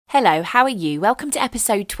Hello, how are you? Welcome to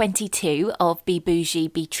episode 22 of Be Bougie,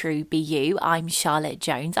 Be True, Be You. I'm Charlotte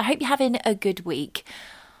Jones. I hope you're having a good week.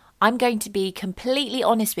 I'm going to be completely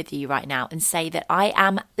honest with you right now and say that I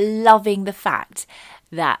am loving the fact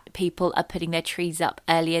that people are putting their trees up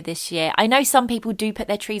earlier this year. I know some people do put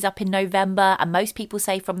their trees up in November, and most people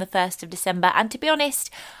say from the 1st of December. And to be honest,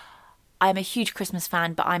 I'm a huge Christmas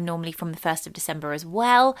fan, but I'm normally from the 1st of December as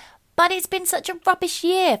well. But it's been such a rubbish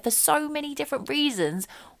year for so many different reasons.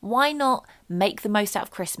 Why not make the most out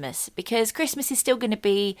of Christmas? Because Christmas is still going to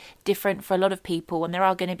be different for a lot of people, and there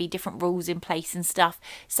are going to be different rules in place and stuff.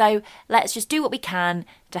 So let's just do what we can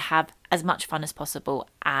to have as much fun as possible.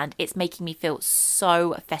 And it's making me feel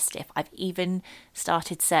so festive. I've even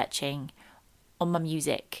started searching on my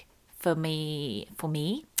music for my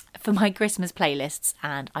Christmas playlists,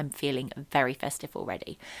 and I'm feeling very festive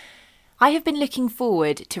already. I have been looking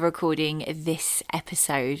forward to recording this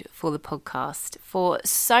episode for the podcast for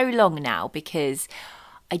so long now because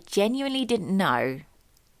I genuinely didn't know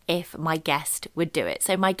if my guest would do it.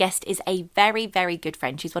 So my guest is a very, very good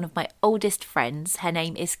friend. She's one of my oldest friends. Her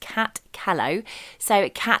name is Kat Callow. So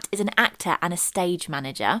Kat is an actor and a stage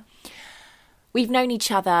manager. We've known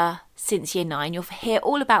each other since year 9. You'll hear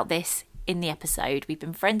all about this in the episode. We've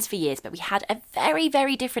been friends for years, but we had a very,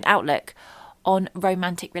 very different outlook on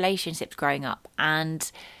romantic relationships growing up,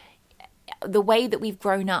 and the way that we've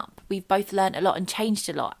grown up, we've both learned a lot and changed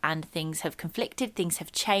a lot, and things have conflicted, things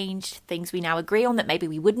have changed, things we now agree on that maybe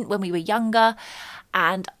we wouldn't when we were younger.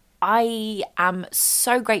 And I am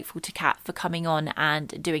so grateful to Kat for coming on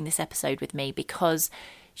and doing this episode with me, because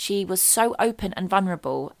she was so open and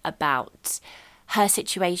vulnerable about her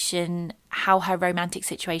situation, how her romantic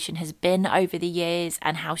situation has been over the years,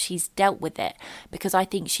 and how she's dealt with it, because I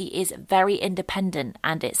think she is very independent,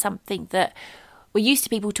 and it's something that we're used to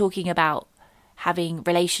people talking about, having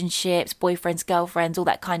relationships, boyfriends, girlfriends, all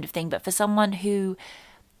that kind of thing. But for someone who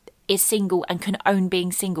is single and can own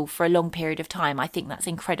being single for a long period of time, I think that's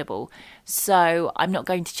incredible. So I'm not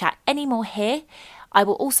going to chat any more here. I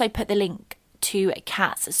will also put the link to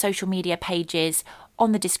Kat's social media pages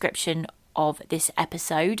on the description of this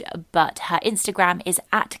episode, but her Instagram is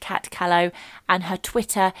 @CatCallow and her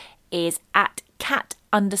Twitter is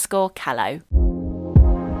 @Cat_Callow.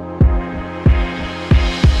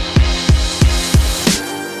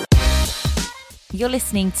 You're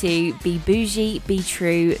listening to Be Bougie, Be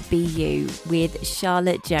True, Be You with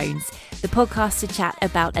Charlotte Jones, the podcast to chat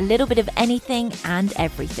about a little bit of anything and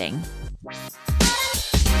everything.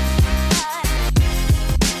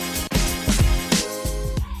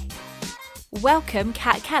 Welcome,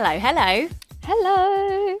 Kat Callow. Hello.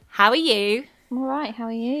 Hello. How are you? I'm all right. How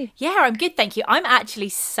are you? Yeah, I'm good, thank you. I'm actually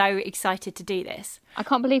so excited to do this. I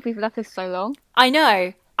can't believe we've left this so long. I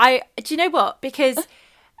know. Do you know what? Because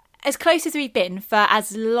as close as we've been for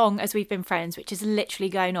as long as we've been friends, which is literally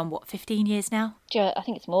going on, 15 years now? I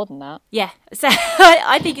think it's more than that. Yeah. So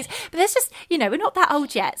I think it's, but there's just, we're not that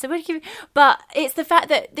old yet. So but it's the fact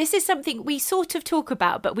that this is something we sort of talk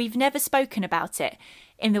about, but we've never spoken about it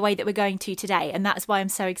in the way that we're going to today. And that's why I'm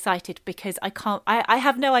so excited, because I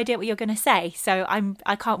have no idea what you're going to say. So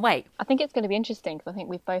I can't wait. I think it's going to be interesting because I think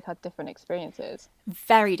we've both had different experiences.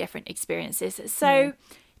 Very different experiences. So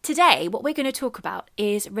today, what we're going to talk about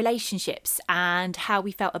is relationships and how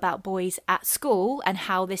we felt about boys at school and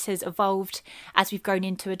how this has evolved as we've grown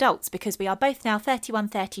into adults, because we are both now 31,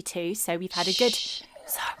 32. So we've had a good,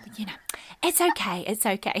 it's okay. It's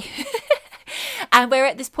okay. And we're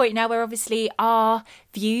at this point now where obviously our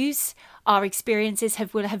views, our experiences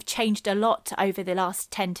will have changed a lot over the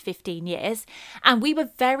last 10 to 15 years. And we were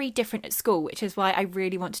very different at school, which is why I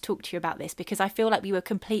really want to talk to you about this, because I feel like we were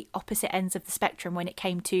complete opposite ends of the spectrum when it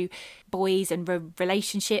came to boys and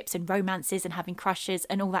relationships and romances and having crushes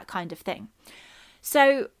and all that kind of thing.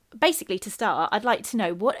 So basically, to start, I'd like to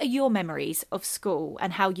know, what are your memories of school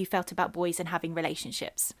and how you felt about boys and having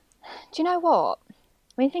relationships? Do you know what?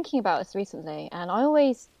 I've been thinking about this recently, and I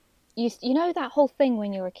always used, that whole thing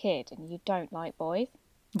when you're a kid and you don't like boys?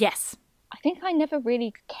 Yes. I think I never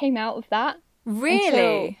really came out of that. Really?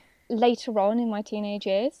 Until later on in my teenage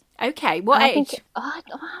years. Okay, what age? I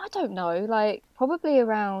don't know, probably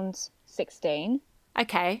around 16.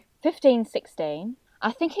 Okay. 15, 16.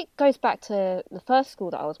 I think it goes back to the first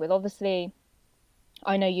school that I was with. Obviously,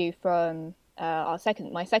 I know you from my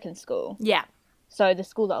second school. Yeah. So the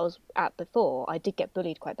school that I was at before, I did get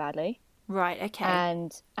bullied quite badly. Right, okay.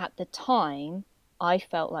 And at the time, I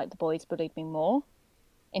felt like the boys bullied me more.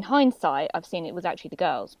 In hindsight, I've seen it was actually the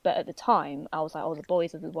girls. But at the time, I was like, the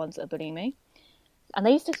boys are the ones that are bullying me. And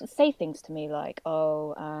they used to say things to me like,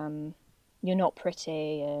 you're not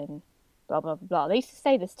pretty and blah, blah, blah, blah. They used to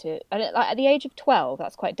say this to, and like, at the age of 12,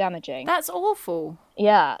 that's quite damaging. That's awful.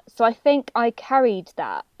 Yeah, so I think I carried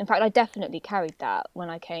that. In fact, I definitely carried that when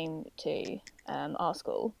I came to our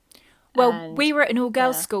school. Well, we were at an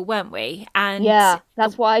all-girls school, weren't we? And yeah,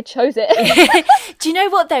 that's why I chose it. Do you know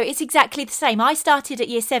what, though? It's exactly the same. I started at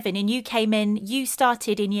year 7 and you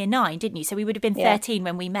started in year 9, didn't you? So we would have been 13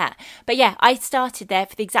 when we met. But yeah, I started there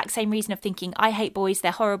for the exact same reason of thinking, I hate boys,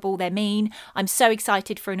 they're horrible, they're mean. I'm so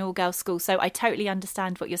excited for an all-girls school. So I totally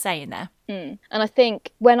understand what you're saying there. And I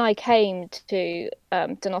think when I came to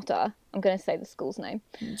Dunnottar, I'm going to say the school's name.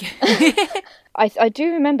 I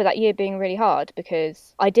do remember that year being really hard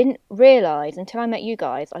because I didn't realise, until I met you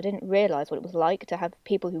guys, I didn't realise what it was like to have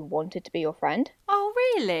people who wanted to be your friend. Oh,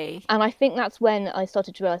 really? And I think that's when I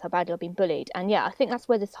started to realise how badly I've been bullied. And yeah, I think that's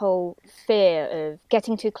where this whole fear of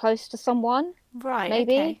getting too close to someone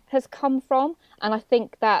has come from. And I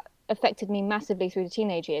think that affected me massively through the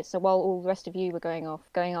teenage years. So while all the rest of you were going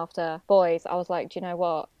after boys, I was like, do you know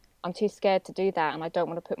what? I'm too scared to do that and I don't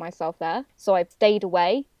want to put myself there. So I stayed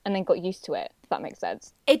away and then got used to it, if that makes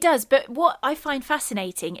sense. It does, but what I find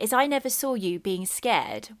fascinating is I never saw you being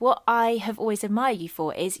scared. What I have always admired you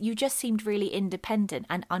for is you just seemed really independent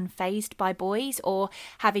and unfazed by boys or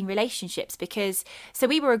having relationships because, so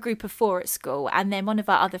we were a group of 4 at school and then one of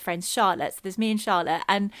our other friends, Charlotte, so there's me and Charlotte,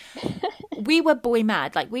 and we were boy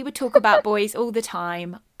mad. Like we would talk about boys all the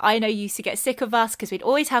time. I know you used to get sick of us because we'd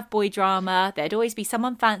always have boy drama. There'd always be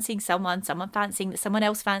someone fancying someone fancying that someone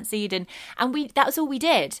else fancied. And that was all we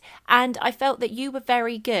did. And I felt that you were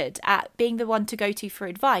very good at being the one to go to for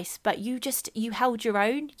advice, but you held your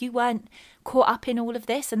own. You weren't caught up in all of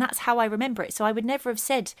this. And that's how I remember it. So I would never have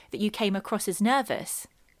said that you came across as nervous.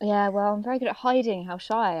 Yeah, well, I'm very good at hiding how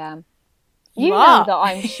shy I am. You know that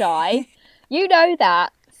I'm shy. You know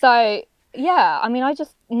that. So... yeah, I mean, I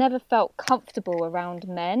just never felt comfortable around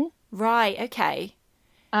men. Right, okay.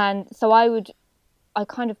 And so I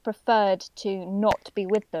kind of preferred to not be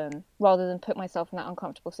with them rather than put myself in that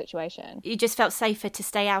uncomfortable situation. You just felt safer to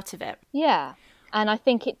stay out of it. Yeah, and I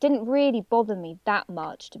think it didn't really bother me that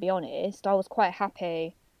much, to be honest. I was quite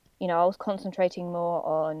happy. You know, I was concentrating more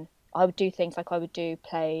on, I would do things like I would do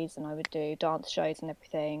plays and I would do dance shows and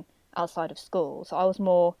everything outside of school. So I was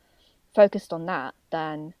more focused on that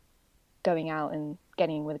than going out and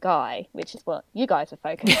getting with a guy, which is what you guys are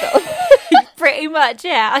focused on. Pretty much,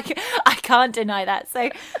 yeah. I can't deny that.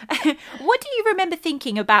 So what do you remember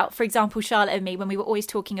thinking about, for example, Charlotte and me, when we were always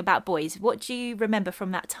talking about boys? What do you remember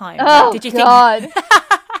from that time? Oh, did you God.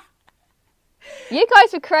 You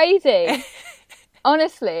guys were crazy.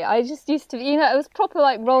 Honestly, I just used to, it was proper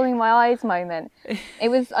like rolling my eyes moment. It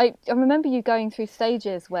was, I remember you going through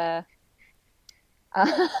stages where...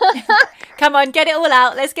 Come on, get it all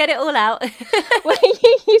out. Let's get it all out. Well,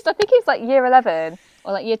 you used, I think it was like year 11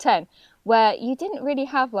 or like year 10, where you didn't really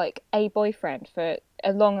have like a boyfriend for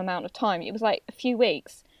a long amount of time. It was like a few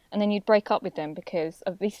weeks, and then you'd break up with them because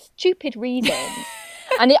of these stupid reasons.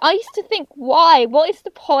 And I used to think, why? What is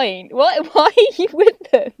the point? Why are you with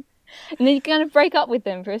them? And then you kind of break up with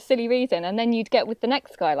them for a silly reason, and then you'd get with the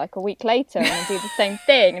next guy like a week later and do the same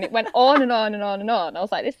thing, and it went on and on and on and on. I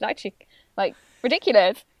was like, this is actually like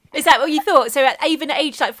ridiculous. Is that what you thought? So even at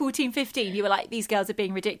age like 14, 15, you were like, these girls are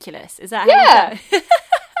being ridiculous. Is that how you felt?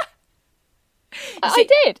 I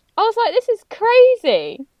did. I was like, this is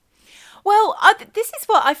crazy. Well, this is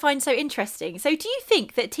what I find so interesting. So do you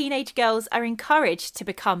think that teenage girls are encouraged to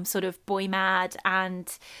become sort of boy mad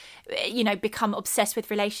and, become obsessed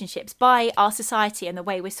with relationships by our society and the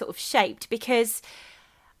way we're sort of shaped? Because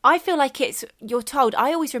I feel like you're told,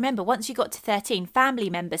 I always remember once you got to 13, family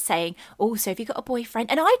members saying, oh, so have you got a boyfriend?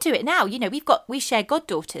 And I do it now. We share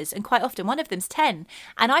goddaughters, and quite often one of them's 10.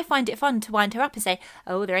 And I find it fun to wind her up and say,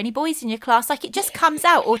 oh, are there any boys in your class? Like it just comes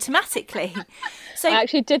out automatically. So I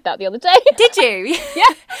actually did that the other day. Did you?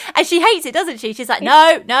 Yeah. And she hates it, doesn't she? She's like,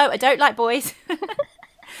 no, I don't like boys.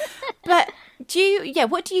 But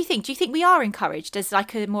what do you think? Do you think we are encouraged as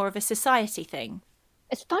like more of a society thing?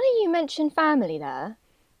 It's funny you mentioned family there.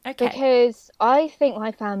 Okay. Because I think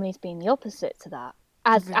my family's been the opposite to that.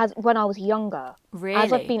 As when I was younger. Really?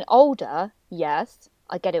 As I've been older, yes,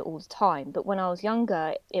 I get it all the time. But when I was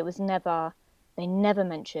younger, it was they never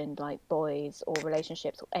mentioned like boys or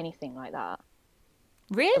relationships or anything like that.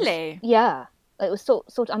 Really? It was sort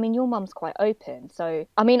of, I mean, your mum's quite open. So,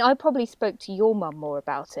 I mean, I probably spoke to your mum more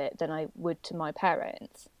about it than I would to my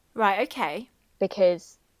parents. Right, okay.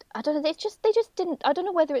 Because, I don't know, they just didn't, I don't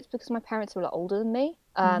know whether it's because my parents were a lot older than me.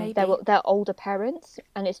 Maybe. They're older parents,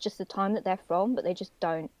 and it's just the time that they're from, but they just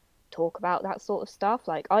don't talk about that sort of stuff.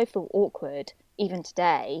 Like, I feel awkward even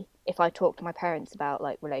today if I talk to my parents about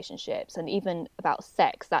like relationships, and even about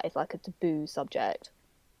sex. That is like a taboo subject.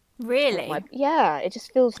 Really? Yeah, it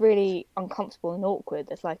just feels really uncomfortable and awkward.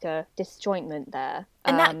 There's like a disjointment there.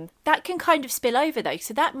 And that can kind of spill over though.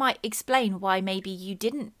 So that might explain why maybe you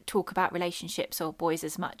didn't talk about relationships or boys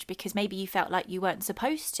as much, because maybe you felt like you weren't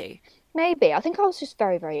supposed to. Maybe. I think I was just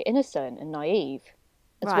very, very innocent and naive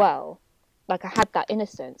as well. Like, I had that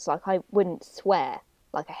innocence. Like, I wouldn't swear.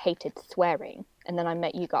 Like, I hated swearing. And then I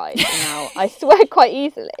met you guys, and now I swear quite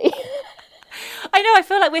easily. I know, I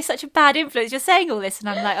feel like we're such a bad influence. You're saying all this and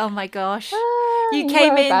I'm like, oh my gosh. You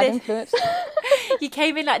came in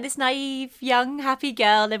like this naive, young, happy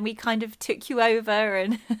girl, and we kind of took you over.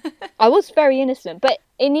 And I was very innocent, but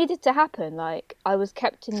it needed to happen. Like, I was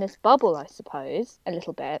kept in this bubble, I suppose, a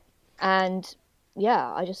little bit. And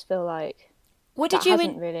yeah, I just feel like I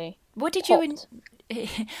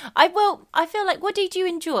feel like, what did you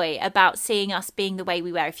enjoy about seeing us being the way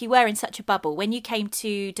we were? If you were in such a bubble, when you came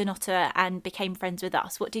to Dunnottar and became friends with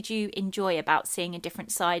us, what did you enjoy about seeing a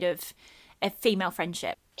different side of a female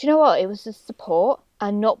friendship? Do you know what? It was the support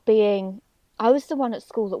and not being... I was the one at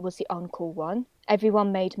school that was the uncool one.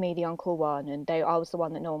 Everyone made me the uncool one, and I was the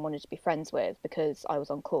one that no one wanted to be friends with because I was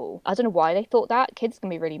uncool. I don't know why they thought that. Kids can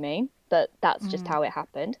be really mean, but that's just how it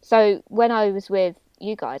happened. So when I was with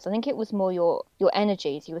you guys, I think it was more your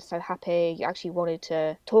energies. You were so happy. You actually wanted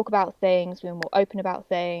to talk about things. We were more open about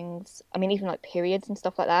things. I mean, even like periods and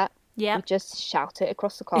stuff like that. Yeah. We just shout it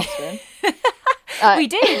across the classroom. We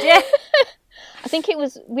did, yeah. I think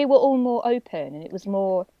we were all more open, and it was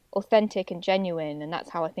more authentic and genuine, and that's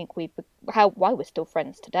how I think why we're still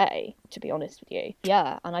friends today, to be honest with you.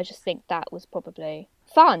 Yeah, and I just think that was probably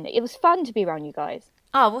fun. It was fun to be around you guys.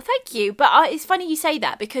 Oh, well, thank you. But it's funny you say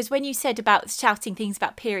that, because when you said about shouting things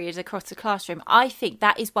about periods across the classroom, I think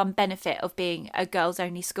that is one benefit of being a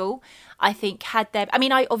girls-only school. I think I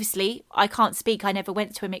can't speak. I never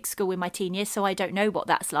went to a mixed school in my teen years, so I don't know what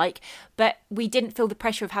that's like. But we didn't feel the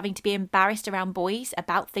pressure of having to be embarrassed around boys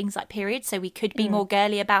about things like periods, so we could be more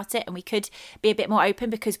girly about it, and we could be a bit more open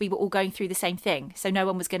because we were all going through the same thing. So no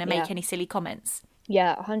one was going to make any silly comments.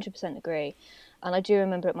 Yeah, 100% agree. And I do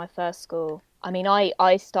remember at my first school, I mean,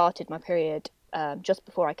 I started my period just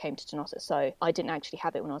before I came to Dunnottar, so I didn't actually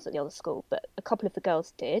have it when I was at the other school, but a couple of the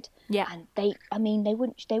girls did. Yeah. And they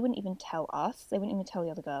wouldn't even tell us. They wouldn't even tell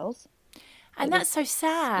the other girls. And that's so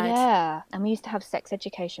sad. Yeah. And we used to have sex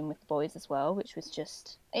education with the boys as well, which was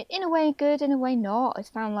just, in a way good, in a way not. I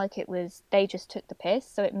found like they just took the piss,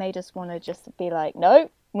 so it made us want to just be like, no,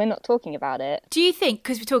 we're not talking about it. Do you think,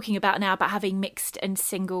 because we're talking about now about having mixed and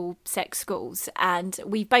single sex schools, and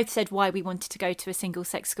we both said why we wanted to go to a single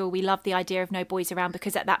sex school. We loved the idea of no boys around,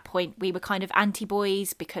 because at that point we were kind of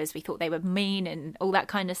anti-boys because we thought they were mean and all that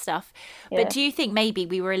kind of stuff. Yeah. But do you think maybe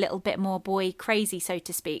we were a little bit more boy crazy, so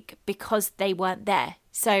to speak, because they weren't there?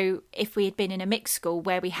 So if we had been in a mixed school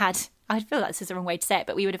where we had... I feel like this is the wrong way to say it,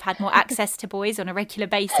 but we would have had more access to boys on a regular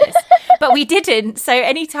basis. But we didn't. So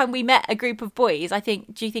anytime we met a group of boys,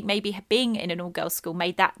 do you think maybe being in an all-girls school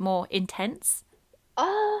made that more intense?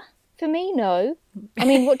 For me, no. I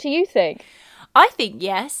mean, what do you think? I think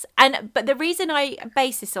yes. But the reason I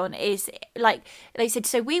base this on is, like they said,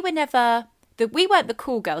 so we were never... We weren't the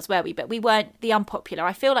cool girls, were we? But we weren't the unpopular.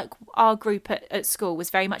 I feel like our group at school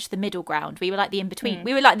was very much the middle ground. We were like the in-between.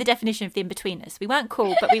 We were like the definition of the in-betweeners. We weren't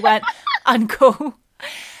cool, but we weren't uncool.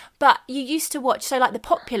 But you used to watch, so like the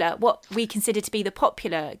popular, what we consider to be the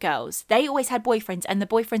popular girls, they always had boyfriends, and the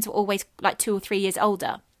boyfriends were always like 2 or 3 years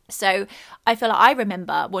older. So I feel like I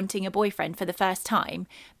remember wanting a boyfriend for the first time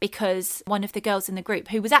because one of the girls in the group,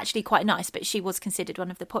 who was actually quite nice, but she was considered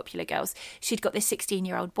one of the popular girls, she'd got this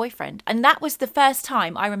 16-year-old boyfriend. And that was the first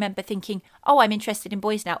time I remember thinking, oh, I'm interested in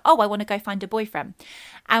boys now. Oh, I want to go find a boyfriend.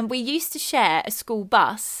 And we used to share a school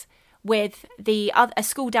bus with a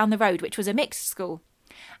school down the road, which was a mixed school.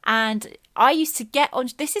 And I used to get on...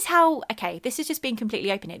 This is just being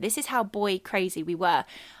completely open here. This is how boy crazy we were.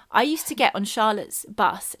 I used to get on Charlotte's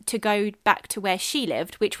bus to go back to where she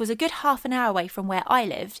lived, which was a good half an hour away from where I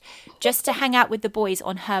lived, just to hang out with the boys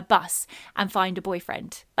on her bus and find a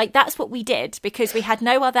boyfriend. Like, that's what we did because we had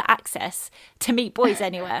no other access to meet boys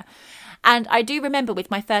anywhere. And I do remember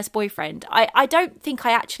with my first boyfriend, I don't think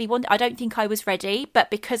I was ready,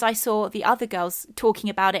 but because I saw the other girls talking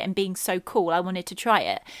about it and being so cool, I wanted to try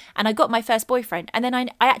it. And I got my first boyfriend, and then I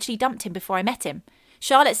actually dumped him before I met him.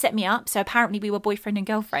 Charlotte set me up, so apparently we were boyfriend and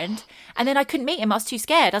girlfriend. And then I couldn't meet him. I was too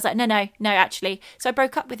scared. I was like, no, actually. So I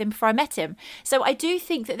broke up with him before I met him. So I do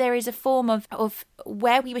think that there is a form of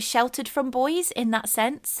where we were sheltered from boys in that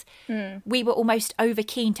sense. We were almost over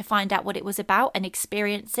keen to find out what it was about and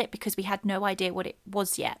experience it because we had no idea what it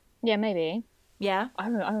was yet. Yeah, maybe. Yeah. I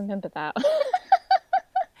remember that.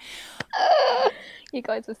 You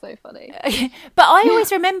guys are so funny. But I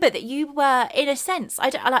always remember that you were, in a sense, I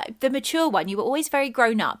like the mature one. You were always very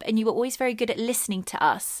grown up, and you were always very good at listening to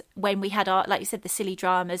us when we had our, like you said, the silly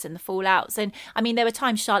dramas and the fallouts. And I mean, there were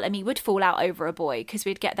times Charlotte and me would fall out over a boy because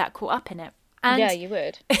we'd get that caught up in it. And yeah, you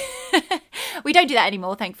would. We don't do that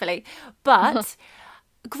anymore, thankfully. But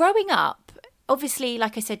growing up, obviously,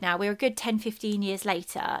 like I said, now we're a good 10, 15 years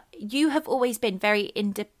later. You have always been very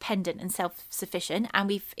independent and self-sufficient,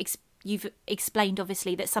 and you've explained,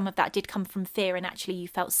 obviously, that some of that did come from fear and actually you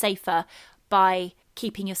felt safer by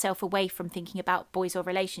keeping yourself away from thinking about boys or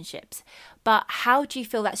relationships. But how do you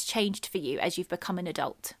feel that's changed for you as you've become an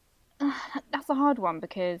adult? That's a hard one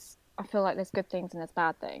because I feel like there's good things and there's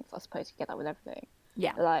bad things. I suppose you get that with everything.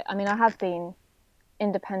 Yeah. Like, I mean, I have been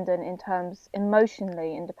independent in terms,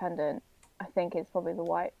 emotionally independent, I think is probably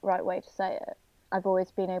the right way to say it. I've always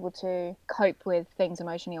been able to cope with things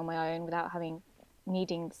emotionally on my own without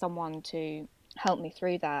needing someone to help me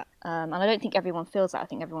through that. And I don't think everyone feels that. I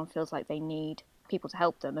think everyone feels like they need people to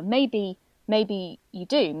help them. And maybe you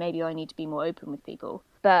do. Maybe I need to be more open with people.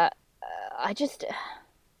 But I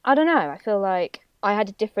don't know. I feel like I had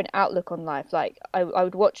a different outlook on life. Like I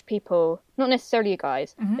would watch people, not necessarily you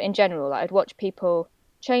guys, but in general, like I'd watch people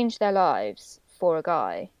change their lives for a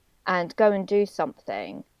guy and go and do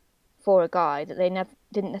something for a guy that they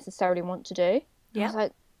didn't necessarily want to do. Yeah. I was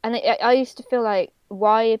like, and I used to feel like,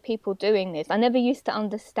 why are people doing this? I never used to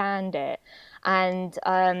understand it. And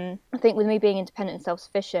I think with me being independent and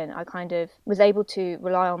self-sufficient, I kind of was able to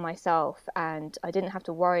rely on myself, and I didn't have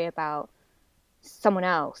to worry about someone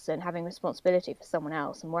else and having responsibility for someone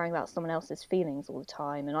else and worrying about someone else's feelings all the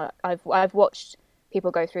time. And I've watched people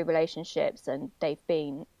go through relationships, and there's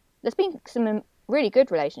been some really good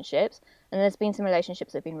relationships, and there's been some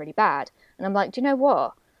relationships that have been really bad. And I'm like, do you know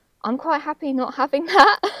what? I'm quite happy not having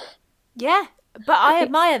that. Yeah, but I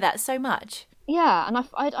admire that so much. Yeah, and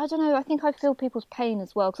I don't know, I think I feel people's pain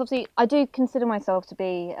as well. Because obviously I do consider myself to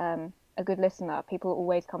be a good listener. People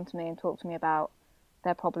always come to me and talk to me about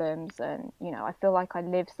their problems. And, you know, I feel like I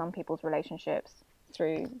live some people's relationships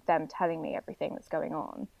through them telling me everything that's going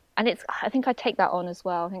on. And I think I take that on as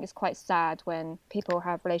well. I think it's quite sad when people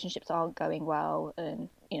have relationships that aren't going well and,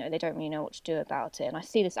 you know, they don't really know what to do about it. And I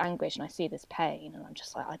see this anguish and I see this pain, and I'm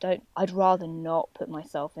just like, I'd rather not put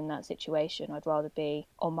myself in that situation. I'd rather be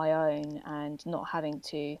on my own and not having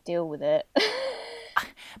to deal with it.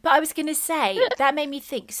 But I was going to say, that made me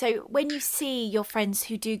think, so when you see your friends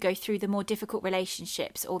who do go through the more difficult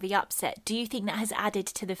relationships or the upset, do you think that has added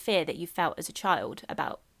to the fear that you felt as a child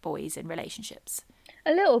about boys and relationships?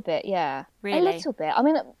 A little bit, yeah. Really? A little bit. I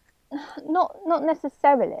mean, not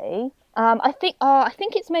necessarily. I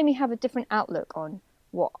think it's made me have a different outlook on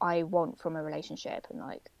what I want from a relationship, and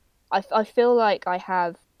like, I feel like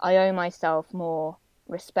I owe myself more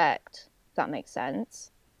respect. If that makes sense.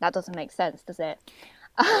 That doesn't make sense, does it?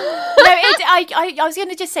 No, I was going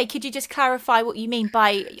to just say, could you just clarify what you mean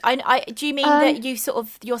by? Do you mean that you sort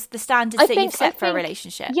of the standards that you've set for a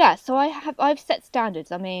relationship? Yeah, so I've set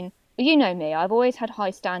standards. I mean, you know me, I've always had high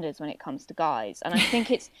standards when it comes to guys, and I think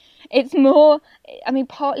it's more, I mean,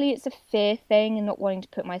 partly it's a fear thing and not wanting to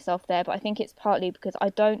put myself there, but I think it's partly because I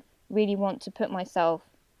don't really want to put myself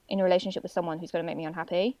in a relationship with someone who's going to make me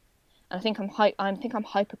unhappy, and I think I'm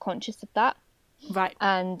hyper conscious of that. Right.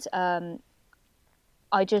 And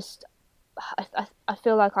I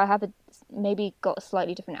feel like I have maybe got a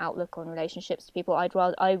slightly different outlook on relationships to people.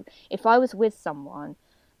 If I was with someone,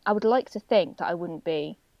 I would like to think that I wouldn't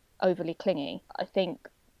be overly clingy. I think,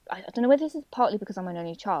 I don't know whether this is partly because I'm an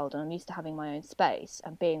only child and I'm used to having my own space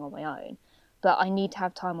and being on my own, but I need to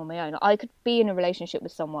have time on my own. I could be in a relationship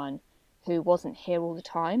with someone who wasn't here all the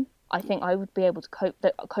time. I think I would be able to cope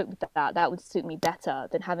with that. That would suit me better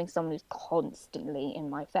than having someone who's constantly in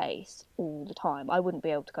my face all the time. I wouldn't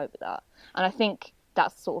be able to cope with that. And I think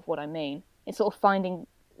that's sort of what I mean. It's sort of finding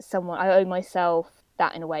someone, I owe myself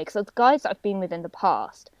that in a way. Because the guys that I've been with in the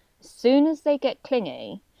past, as soon as they get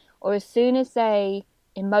clingy, or as soon as they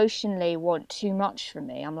emotionally want too much from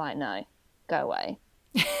me, I'm like, no, go away.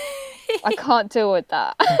 I can't deal with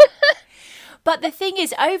that. But the thing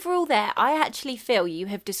is, overall there, I actually feel you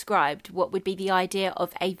have described what would be the idea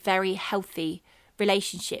of a very healthy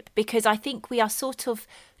relationship, because I think we are sort of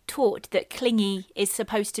taught that clingy is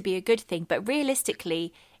supposed to be a good thing, but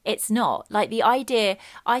realistically, it's not. Like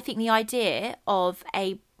I think the idea of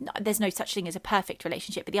there's no such thing as a perfect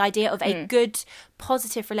relationship, but the idea of a good,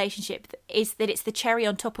 positive relationship is that it's the cherry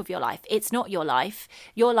on top of your life. It's not your life.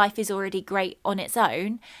 Your life is already great on its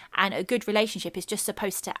own, and a good relationship is just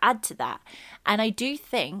supposed to add to that. And I do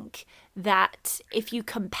think that if you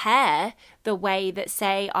compare the way that,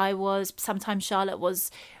 say, sometimes Charlotte was,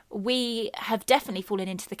 we have definitely fallen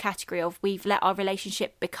into the category of we've let our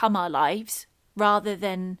relationship become our lives rather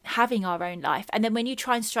than having our own life. And then when you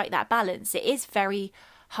try and strike that balance, it is very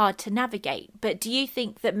hard to navigate. But do you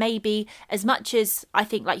think that maybe, as much as I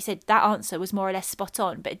think, like you said, that answer was more or less spot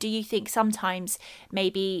on, but do you think sometimes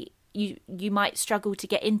maybe you might struggle to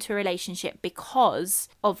get into a relationship because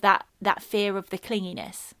of that fear of the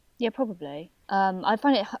clinginess? Yeah, probably. I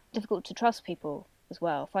find it difficult to trust people as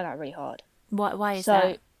well. I find that really hard. Why is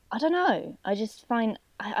that? I don't know. I just find,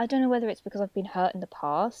 I don't know whether it's because I've been hurt in the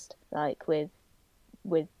past, like with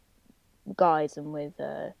guys and with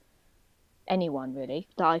anyone really,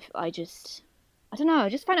 that I don't know, I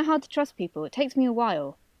just find it hard to trust people. It takes me a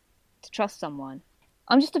while to trust someone.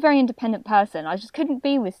 I'm just a very independent person. I just couldn't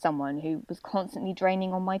be with someone who was constantly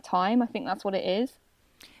draining on my time. I think that's what it is.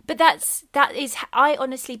 But I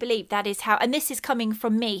honestly believe that is how, and this is coming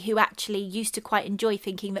from me who actually used to quite enjoy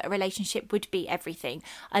thinking that a relationship would be everything.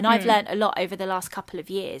 And I've learned a lot over the last couple of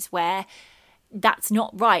years where that's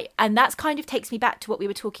not right. And that's kind of takes me back to what we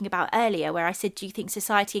were talking about earlier, where I said, do you think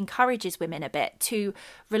society encourages women a bit to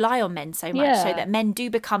rely on men so much so that men do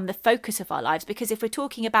become the focus of our lives? Because if we're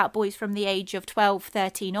talking about boys from the age of 12,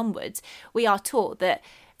 13 onwards, we are taught that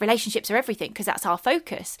relationships are everything because that's our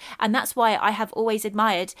focus. And that's why I have always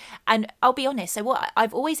admired, and I'll be honest,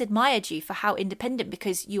 I've always admired you for how independent,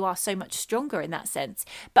 because you are so much stronger in that sense.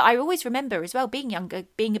 But I always remember as well, being younger,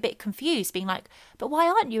 being a bit confused, being like, but why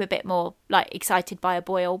aren't you a bit more like excited by a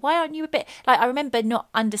boy? Or why aren't you a bit, like, I remember not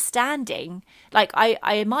understanding, like I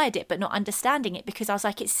admired it but not understanding it, because I was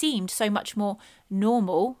like, it seemed so much more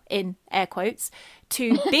normal, in air quotes,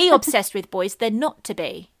 to be obsessed with boys than not to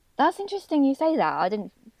be. That's interesting you say that. I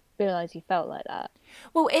didn't realise you felt like that.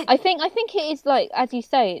 Well, I think it is, like, as you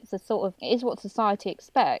say, it's it is what society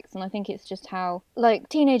expects, and I think it's just how, like,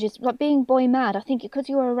 teenagers, like, being boy mad, I think because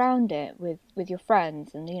you're around it with your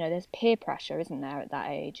friends, and, you know, there's peer pressure, isn't there, at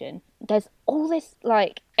that age, and there's all this,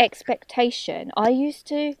 like, expectation.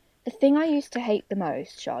 The thing I used to hate the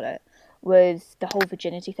most, Charlotte, was the whole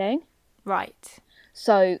virginity thing. Right.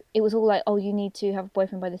 So it was all like, oh, you need to have a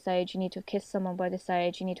boyfriend by this age, you need to have kissed someone by this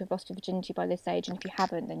age, you need to have lost your virginity by this age, and if you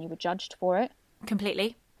haven't, then you were judged for it.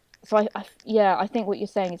 Completely. So I think what you're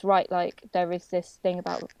saying is right. Like, there is this thing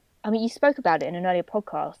about, I mean, you spoke about it in an earlier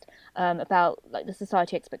podcast, about, like, the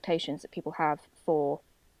society expectations that people have for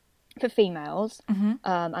females, and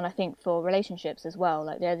I think for relationships as well.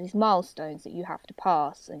 Like, there are these milestones that you have to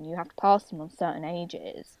pass, and you have to pass them on certain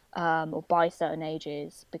ages, or by certain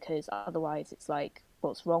ages, because otherwise it's like,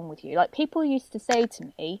 what's wrong with you? Like, people used to say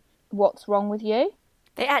to me, what's wrong with you?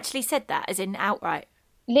 They actually said that, as in outright?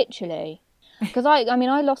 Literally. Because I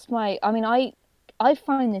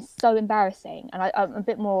find this so embarrassing, and I'm a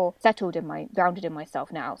bit more grounded in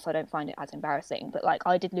myself now, so I don't find it as embarrassing. But, like,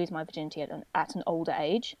 I did lose my virginity at an older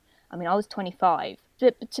age. I mean, I was 25.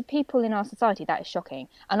 But to people in our society, that is shocking.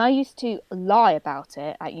 And I used to lie about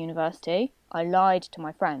it at university. I lied to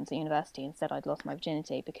my friends at university and said I'd lost my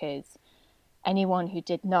virginity, because anyone who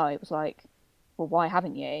did know, it was like, well, why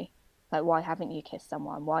haven't you? Like, why haven't you kissed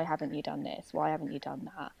someone? Why haven't you done this? Why haven't you done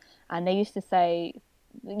that? And they used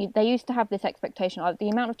to have this expectation. The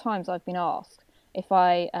amount of times I've been asked if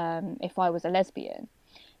I was a lesbian.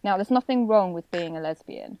 Now, there's nothing wrong with being a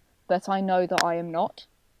lesbian, but I know that I am not.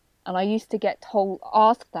 And I used to get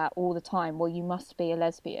asked that all the time. Well, you must be a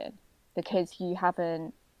lesbian because you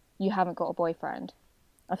haven't got a boyfriend.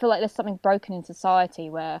 I feel like there's something broken in society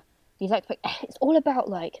where it's all about,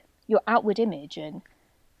 like, your outward image and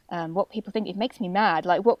what people think. It makes me mad.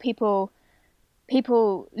 Like, what people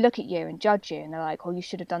look at you and judge you, and they're like, oh, you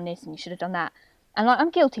should have done this and you should have done that. And, like,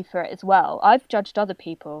 I'm guilty for it as well. I've judged other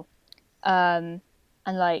people, and,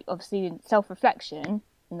 like, obviously in self-reflection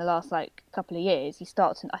in the last, like, couple of years, you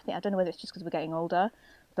start to, I don't know whether it's just because we're getting older,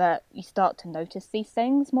 but you start to notice these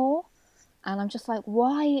things more. And I'm just like,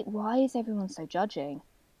 why is everyone so judging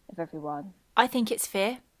of everyone? I think it's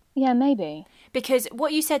fear. Yeah, maybe. Because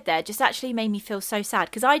what you said there just actually made me feel so sad,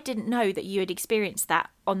 because I didn't know that you had experienced that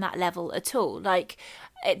on that level at all. Like,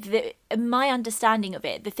 my understanding of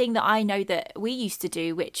it, the thing that I know that we used to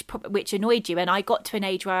do, which annoyed you, and I got to an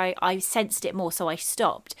age where I sensed it more, so I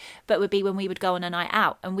stopped, but would be when we would go on a night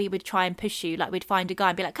out and we would try and push you, like we'd find a guy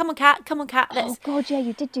and be like, come on cat, Oh god, yeah,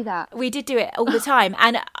 you did do that. We did do it all the time.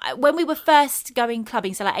 And when we were first going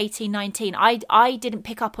clubbing, so like 18, 19, I didn't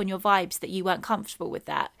pick up on your vibes that you weren't comfortable with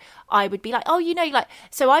that. I would be like, oh, you know, like,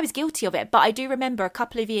 so I was guilty of it. But I do remember a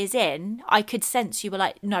couple of years in, I could sense you were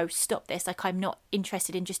like, no, stop this. Like, I'm not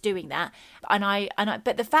interested in just doing that.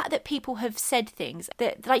 But the fact that people have said things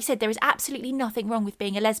that, like you said, there is absolutely nothing wrong with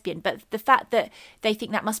being a lesbian. But the fact that they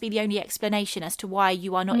think that must be the only explanation as to why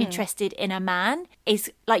you are not interested in a man is,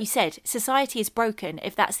 like you said, society is broken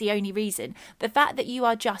if that's the only reason. The fact that you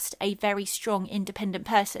are just a very strong, independent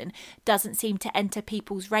person doesn't seem to enter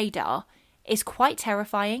people's radar is quite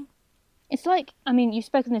terrifying. It's like, I mean, you've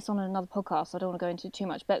spoken this on another podcast, so I don't want to go into it too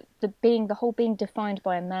much, but the whole being defined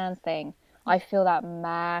by a man thing, I feel that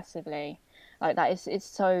massively. Like, that is, it's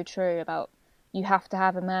so true about, you have to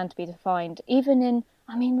have a man to be defined, even in,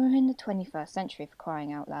 I mean, we're in the 21st century, for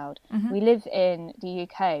crying out loud. Mm-hmm. We live in the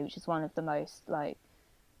UK, which is one of the most, like,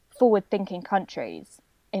 forward-thinking countries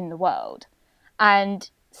in the world. And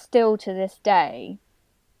still to this day,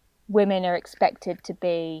 women are expected to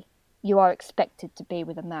be, you are expected to be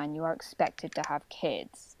with a man, you are expected to have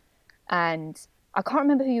kids. And I can't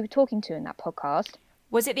remember who you were talking to in that podcast.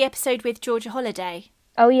 Was it the episode with Georgia Holiday?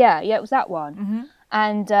 Oh yeah, it was that one. Mm-hmm.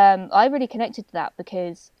 And I really connected to that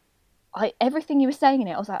because everything you were saying in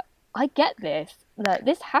it, I was like, I get this. Like,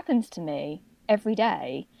 this happens to me every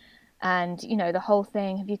day. And, you know, the whole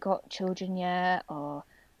thing, have you got children yet? Or are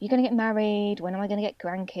you going to get married? When am I going to get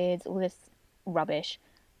grandkids? All this rubbish.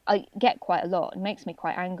 I get quite a lot. It makes me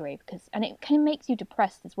quite angry and it kind of makes you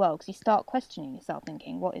depressed as well because you start questioning yourself,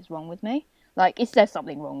 thinking, what is wrong with me? Like, is there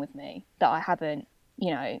something wrong with me that I haven't, you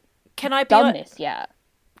know, done this yet?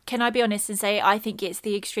 Can I be honest and say I think it's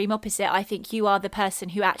the extreme opposite? I think you are the person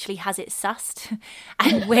who actually has it sussed,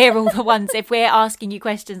 and we're all the ones. If we're asking you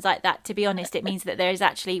questions like that, to be honest, it means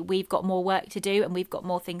that we've got more work to do and we've got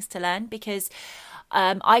more things to learn, because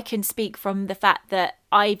I can speak from the fact that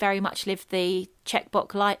I very much lived the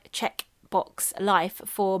checkbox life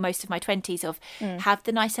for most of my 20s of have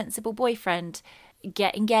the nice sensible boyfriend,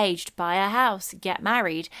 get engaged, buy a house, get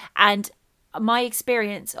married. And my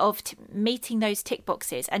experience of meeting those tick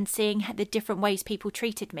boxes and seeing the different ways people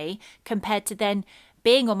treated me compared to then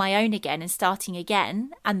being on my own again and starting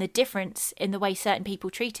again, and the difference in the way certain people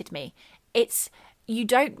treated me, you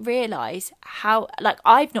don't realise how, like,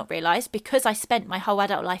 I've not realised, because I spent my whole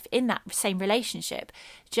adult life in that same relationship,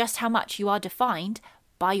 just how much you are defined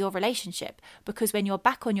by your relationship. Because when you're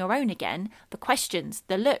back on your own again, the questions,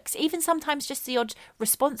 the looks, even sometimes just the odd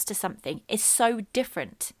response to something is so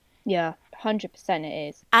different. Yeah, 100% it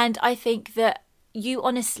is. And I think that you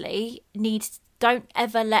honestly don't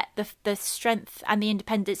ever let the strength and the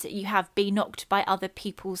independence that you have be knocked by other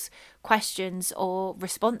people's questions or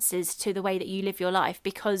responses to the way that you live your life,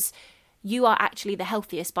 because you are actually the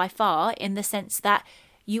healthiest by far, in the sense that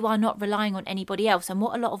you are not relying on anybody else. And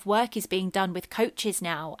what a lot of work is being done with coaches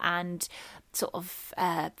now and sort of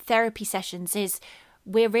therapy sessions is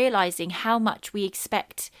we're realising how much we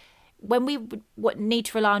expect. When we need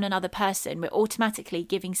to rely on another person, we're automatically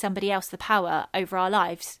giving somebody else the power over our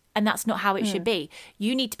lives. And that's not how it should be.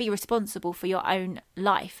 You need to be responsible for your own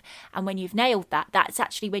life. And when you've nailed that, that's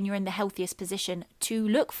actually when you're in the healthiest position to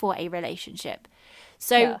look for a relationship.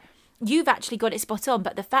 So you've actually got it spot on.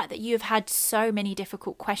 But the fact that you've had so many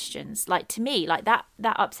difficult questions, like, to me, like that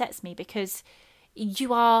upsets me, because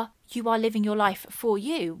you are living your life for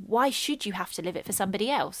you. Why should you have to live it for somebody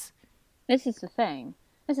else? This is the thing.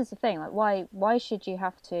 Like, why should you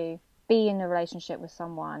have to be in a relationship with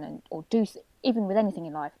someone or do, even with anything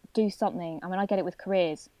in life, do something? I mean, I get it with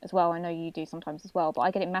careers as well. I know you do sometimes as well, but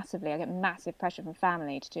I get it massively. I get massive pressure from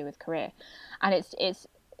family to do with career, and it's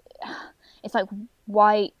like,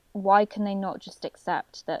 why can they not just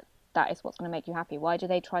accept that is what's going to make you happy? Why do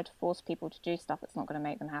they try to force people to do stuff that's not going to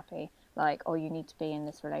make them happy? Like, oh, you need to be in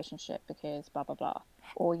this relationship because blah blah blah,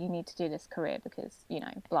 or you need to do this career because, you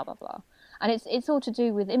know, blah blah blah. And it's all to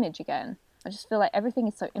do with image again. I just feel like everything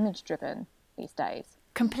is so image driven these days.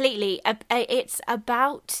 Completely. It's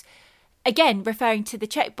about, again, referring to the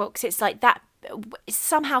checkbox, it's like that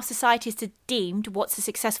somehow society is deemed what's a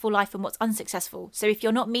successful life and what's unsuccessful. So if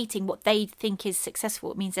you're not meeting what they think is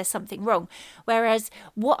successful, it means there's something wrong. Whereas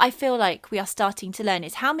what I feel like we are starting to learn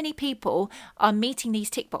is how many people are meeting these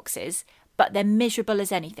tick boxes, but they're miserable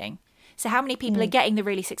as anything. So how many people are getting the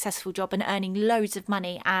really successful job and earning loads of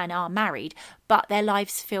money and are married, but their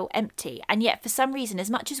lives feel empty? And yet, for some reason, as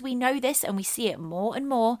much as we know this and we see it more and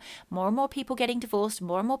more people getting divorced,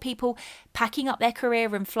 more and more people packing up their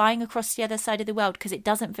career and flying across the other side of the world because it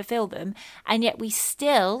doesn't fulfill them. And yet we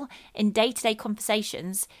still, in day-to-day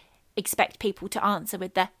conversations, expect people to answer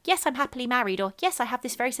with the yes, I'm happily married, or yes, I have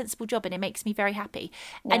this very sensible job and it makes me very happy.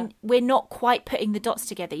 Yeah. And we're not quite putting the dots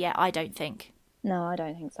together yet, I don't think. No, I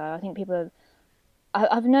don't think so. I think people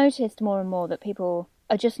I've noticed more and more that people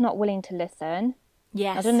are just not willing to listen.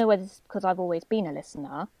 Yes. I don't know whether it's because I've always been a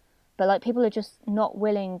listener, but like people are just not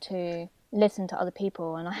willing to listen to other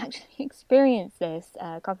people. And I actually experienced this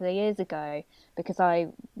a couple of years ago because I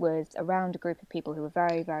was around a group of people who were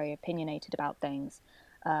very, very opinionated about things.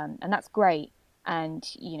 And that's great. And,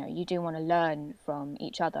 you know, you do want to learn from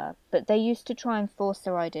each other. But they used to try and force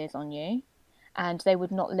their ideas on you. And they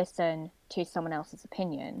would not listen to someone else's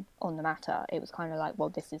opinion on the matter. It was kind of like, well,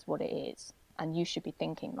 this is what it is. And you should be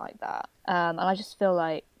thinking like that. And I just feel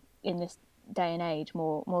like in this day and age,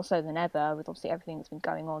 more so than ever, with obviously everything that's been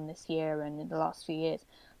going on this year and in the last few years,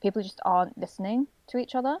 people just aren't listening to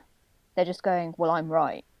each other. They're just going, well, I'm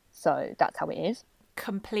right. So that's how it is.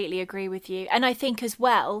 Completely agree with you. And I think as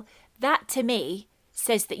well, that to me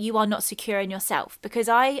says that you are not secure in yourself, because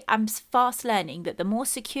I am fast learning that the more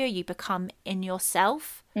secure you become in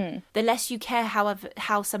yourself, the less you care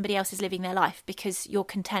how somebody else is living their life, because you're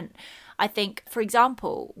content. I think, for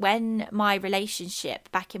example, when my relationship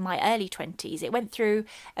back in my early 20s, it went through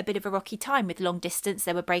a bit of a rocky time with long distance.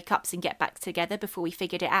 There were breakups and get back together before we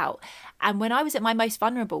figured it out. And when I was at my most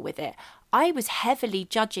vulnerable with it, I was heavily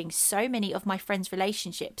judging so many of my friends'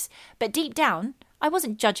 relationships. But deep down, I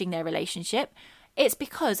wasn't judging their relationship. It's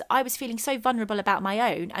because I was feeling so vulnerable about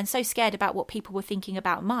my own and so scared about what people were thinking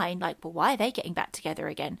about mine. Like, well, why are they getting back together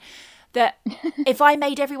again? That if I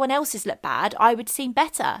made everyone else's look bad, I would seem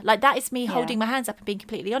better. Like, that is me holding my hands up and being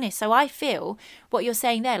completely honest. So I feel what you're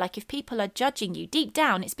saying there, like if people are judging you deep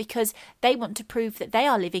down, it's because they want to prove that they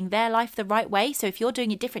are living their life the right way. So if you're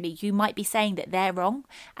doing it differently, you might be saying that they're wrong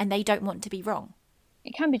and they don't want to be wrong.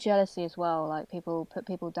 It can be jealousy as well. Like people put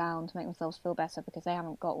people down to make themselves feel better because they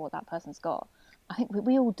haven't got what that person's got. I think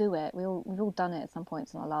we all do it. We've all done it at some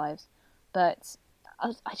points in our lives. But I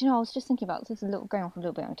was just thinking about this. Going off a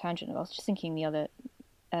little bit on a tangent. I was just thinking the other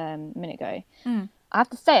minute ago. I have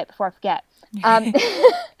to say it before I forget.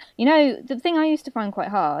 You know, the thing I used to find quite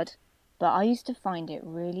hard, but I used to find it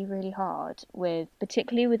really, really hard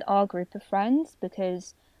particularly with our group of friends,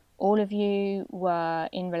 because all of you were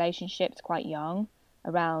in relationships quite young,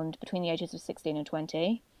 around between the ages of 16 and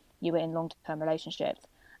 20. You were in long-term relationships.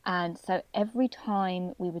 And so every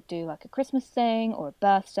time we would do like a Christmas thing or a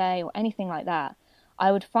birthday or anything like that,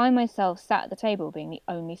 I would find myself sat at the table being the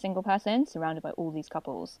only single person surrounded by all these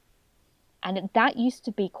couples. And that used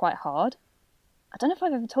to be quite hard. I don't know if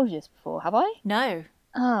I've ever told you this before, have I? No.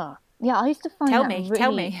 Yeah, I used to find Tell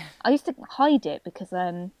me. I used to hide it because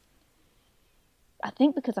I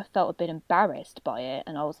think because I felt a bit embarrassed by it,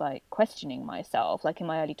 and I was like questioning myself, like in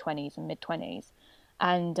my early 20s and mid 20s.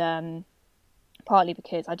 And partly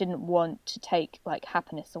because I didn't want to take like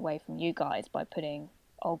happiness away from you guys by putting,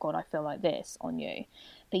 oh God, I feel like this on you.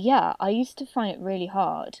 But yeah, I used to find it really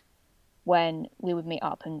hard when we would meet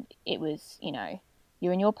up and it was, you know,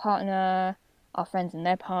 you and your partner, our friends and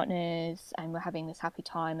their partners, and we're having this happy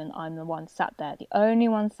time, and I'm the one sat there, the only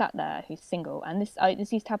one sat there who's single. And this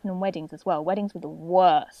used to happen in weddings as well. Weddings were the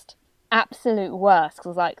worst, absolute worst,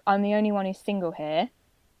 because like I'm the only one who's single here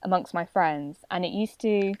amongst my friends, and I used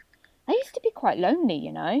to be quite lonely,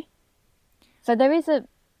 you know. So there is a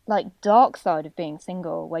like dark side of being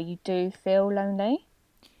single where you do feel lonely.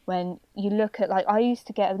 When you look at, like, I used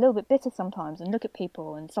to get a little bit bitter sometimes and look at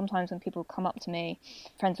people, and sometimes when people come up to me,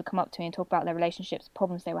 friends would come up to me and talk about their relationships,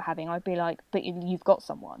 problems they were having, I'd be like, but you've got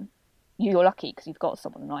someone. You're lucky because you've got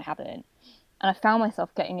someone and I haven't. And I found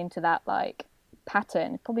myself getting into that, like,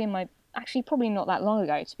 pattern, probably not that long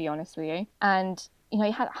ago, to be honest with you. And, you know,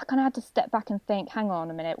 I kind of had to step back and think, hang on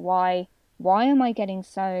a minute, why am I getting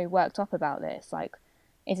so worked up about this? Like,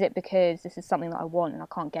 is it because this is something that I want and I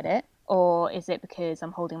can't get it? Or is it because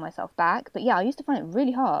I'm holding myself back? But yeah, I used to find it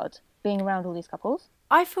really hard being around all these couples.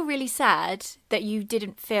 I feel really sad that you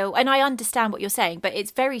didn't feel, and I understand what you're saying, but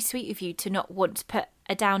it's very sweet of you to not want to put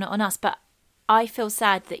a downer on us. But I feel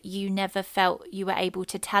sad that you never felt you were able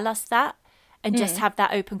to tell us that and just have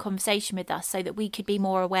that open conversation with us so that we could be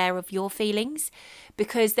more aware of your feelings.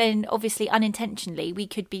 Because then obviously unintentionally we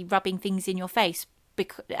could be rubbing things in your face.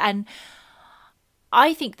 And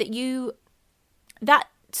I think that that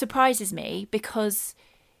surprises me, because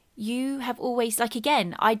you have always, like,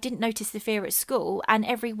 again, I didn't notice the fear at school, and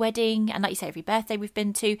every wedding and, like you say, every birthday we've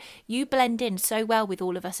been to, you blend in so well with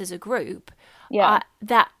all of us as a group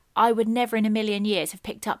that I would never in a million years have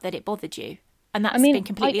picked up that it bothered you. And that's been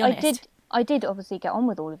completely honest. I did obviously get on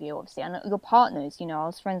with all of you, obviously, and your partners, you know, I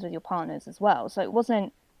was friends with your partners as well. So it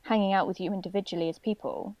wasn't hanging out with you individually as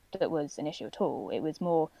people that was an issue at all. It was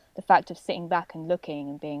more the fact of sitting back and looking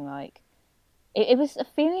and being like, it was a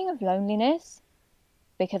feeling of loneliness,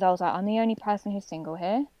 because I was like, I'm the only person who's single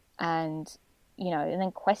here, and, you know, and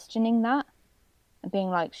then questioning that and being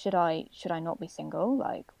like, should I not be single?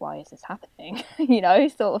 Like, why is this happening? You know,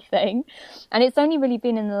 sort of thing. And it's only really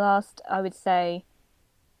been in the last, I would say,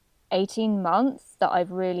 18 months that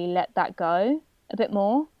I've really let that go a bit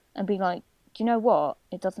more and be like, do you know what?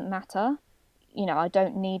 It doesn't matter. You know, I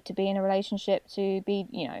don't need to be in a relationship to be,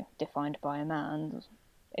 you know, defined by a man,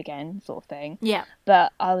 again, sort of thing. Yeah.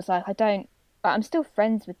 But I was like, I'm still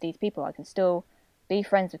friends with these people. I can still be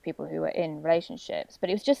friends with people who are in relationships. But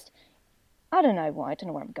it was just, I don't know where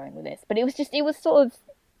I'm going with this. But it was sort of,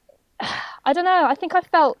 I don't know. I think I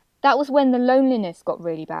felt that was when the loneliness got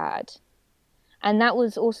really bad. And that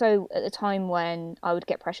was also at the time when I would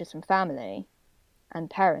get pressures from family and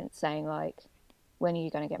parents saying, like, when are you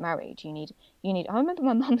going to get married? You need, I remember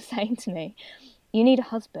my mum saying to me, you need a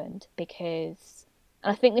husband because,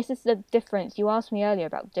 and I think this is the difference. You asked me earlier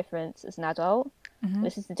about the difference as an adult. Mm-hmm.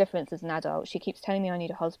 This is the difference as an adult. She keeps telling me I need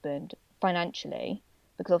a husband financially,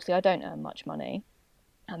 because obviously I don't earn much money.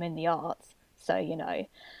 I'm in the arts. So, you know,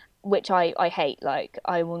 which I hate. Like,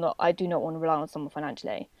 I do not want to rely on someone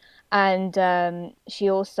financially. And she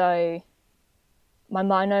also, I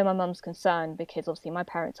know my mum's concerned because obviously my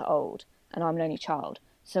parents are old and I'm an only child.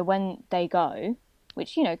 So when they go,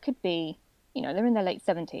 which, you know, could be, you know, they're in their late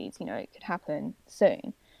 70s, you know, it could happen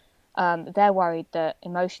soon. They're worried that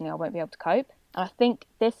emotionally I won't be able to cope. And I think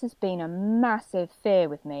this has been a massive fear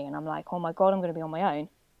with me. And I'm like, oh my God, I'm going to be on my own.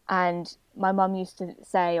 And my mum used to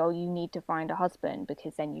say, oh, you need to find a husband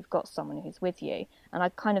because then you've got someone who's with you. And I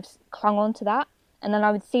kind of clung on to that. And then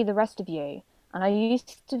I would see the rest of you. And I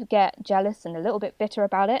used to get jealous and a little bit bitter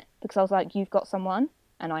about it because I was like, you've got someone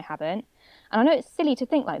and I haven't. And I know it's silly to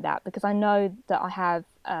think like that because I know that I have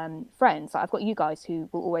friends. Like, I've got you guys who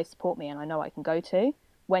will always support me and I know I can go to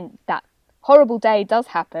when that horrible day does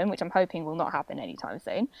happen, which I'm hoping will not happen anytime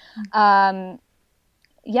soon.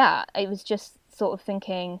 Yeah, it was just sort of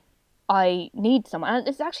thinking I need someone. And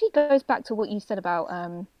this actually goes back to what you said about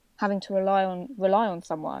having to rely on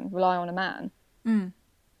someone, rely on a man. Mm.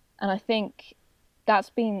 And I think that's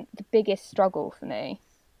been the biggest struggle for me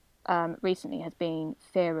recently, has been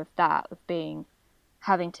fear of that, of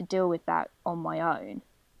having to deal with that on my own.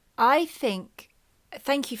 I think,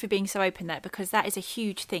 thank you for being so open there, because that is a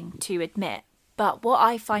huge thing to admit. But what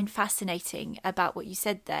I find fascinating about what you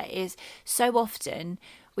said there is so often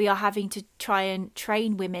we are having to try and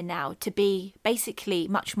train women now to be basically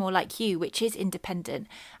much more like you, which is independent.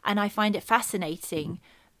 And I find it fascinating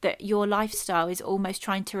that your lifestyle is almost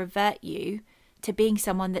trying to revert you to being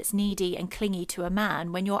someone that's needy and clingy to a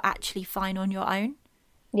man when you're actually fine on your own.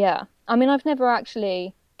 Yeah. I mean, I've never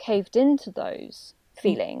actually caved into those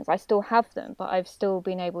feelings. I still have them, but I've still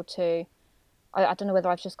been able to, I don't know whether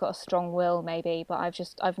I've just got a strong will maybe, but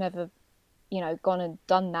I've never, you know, gone and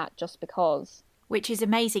done that just because. Which is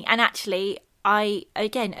amazing. And actually, I,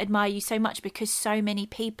 again, admire you so much because so many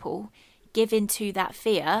people give into that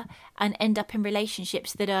fear and end up in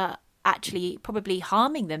relationships that are actually probably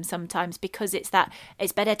harming them sometimes, because it's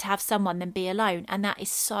better to have someone than be alone. And that is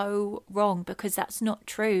so wrong, because that's not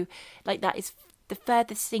true. Like, that is the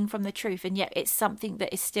furthest thing from the truth, and yet it's something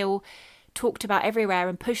that is still talked about everywhere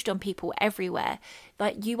and pushed on people everywhere.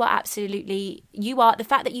 Like, the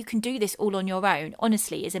fact that you can do this all on your own,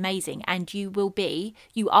 honestly, is amazing. And you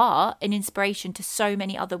are an inspiration to so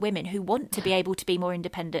many other women who want to be able to be more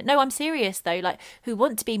independent. No, I'm serious though, like, who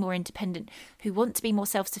want to be more independent, who want to be more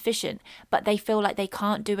self-sufficient, but they feel like they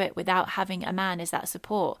can't do it without having a man as that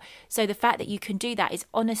support. So the fact that you can do that is,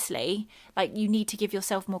 honestly, like, you need to give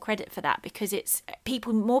yourself more credit for that, because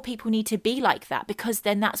more people need to be like that, because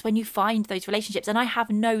then that's when you find those relationships. And I have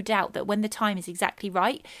no doubt that when the time is exactly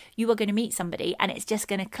right, you are going to meet somebody and it's just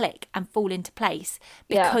going to click and fall into place,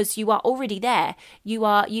 because you are already there. You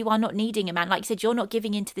are not needing a man. Like you said, you're not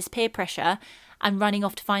giving into this peer pressure and running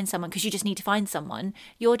off to find someone because you just need to find someone.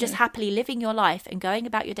 You're just happily living your life and going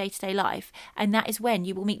about your day-to-day life, and that is when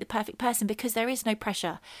you will meet the perfect person, because there is no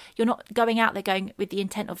pressure. You're not going out there going with the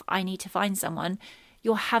intent of, I need to find someone.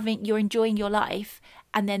 You're enjoying your life,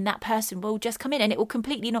 and then that person will just come in and it will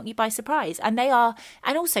completely knock you by surprise. And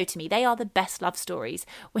also to me, they are the best love stories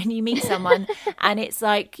when you meet someone and it's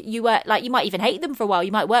like you might even hate them for a while.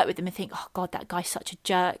 You might work with them and think, oh God, that guy's such a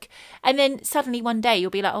jerk. And then suddenly one day you'll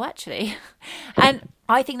be like, oh, actually. And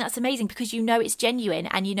I think that's amazing because you know it's genuine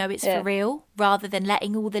and you know it's for real, rather than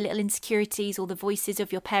letting all the little insecurities or the voices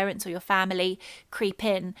of your parents or your family creep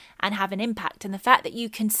in and have an impact. And the fact that you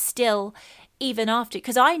can still, even after,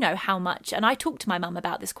 because I know how much, and I talk to my mum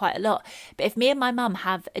about this quite a lot, but if me and my mum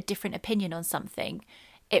have a different opinion on something,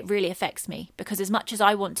 it really affects me, because as much as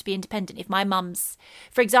I want to be independent, if my mum's,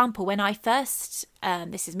 for example, when I first,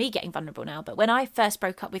 this is me getting vulnerable now, but when I first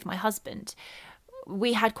broke up with my husband,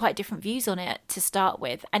 we had quite different views on it to start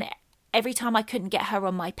with. And every time I couldn't get her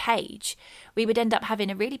on my page, we would end up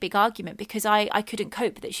having a really big argument because I couldn't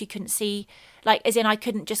cope that she couldn't see, like, as in I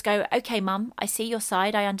couldn't just go, okay, mum, I see your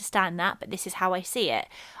side, I understand that, but this is how I see it.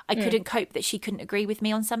 I couldn't cope that she couldn't agree with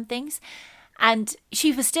me on some things. And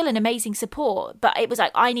she was still an amazing support, but it was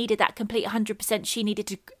like I needed that complete 100%. She needed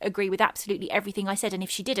to agree with absolutely everything I said. And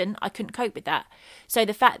if she didn't, I couldn't cope with that. So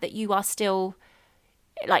the fact that you are still,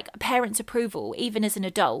 like, parents' approval, even as an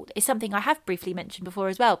adult, is something I have briefly mentioned before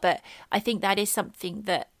as well. But I think that is something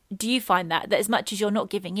that, do you find that as much as you're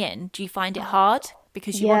not giving in, do you find it hard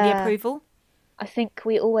because you want the approval? I think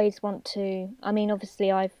we always want to, I mean,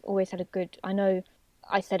 obviously I've always had I know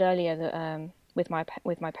I said earlier that with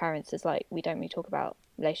my parents, it's like we don't really talk about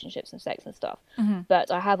relationships and sex and stuff. Mm-hmm.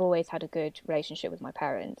 But I have always had a good relationship with my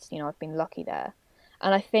parents. You know, I've been lucky there.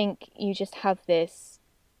 And I think you just have this,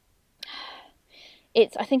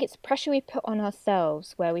 I think it's pressure we put on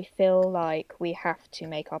ourselves where we feel like we have to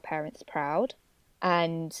make our parents proud.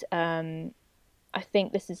 And I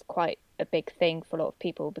think this is quite a big thing for a lot of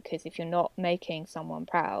people, because if you're not making someone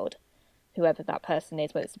proud, whoever that person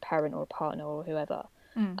is, whether it's a parent or a partner or whoever,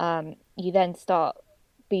 you then start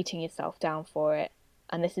beating yourself down for it.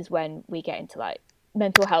 And this is when we get into like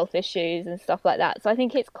mental health issues and stuff like that. So I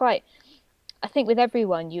think I think with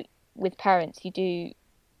everyone, with parents,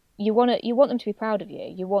 you want them to be proud of you.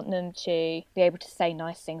 You want them to be able to say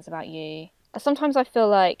nice things about you. Sometimes I feel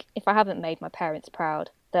like if I haven't made my parents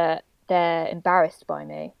proud, that they're embarrassed by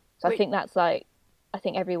me. So I think that's like, I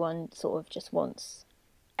think everyone sort of just wants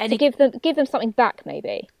to give them something back,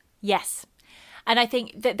 maybe. Yes. And I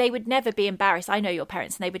think that they would never be embarrassed. I know your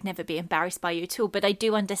parents and they would never be embarrassed by you at all. But I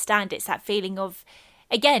do understand it's that feeling of,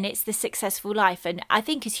 again, it's the successful life. And I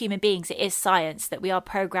think as human beings, it is science that we are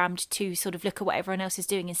programmed to sort of look at what everyone else is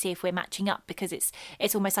doing and see if we're matching up, because it's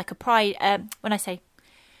almost like a pride. When I say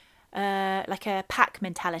like a pack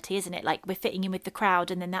mentality, isn't it? Like we're fitting in with the crowd,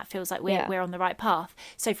 and then that feels like we're on the right path.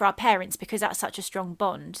 So for our parents, because that's such a strong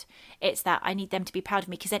bond, it's that I need them to be proud of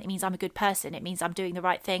me, because then it means I'm a good person. It means I'm doing the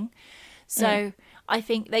right thing. So I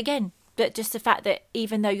think, again, that just the fact that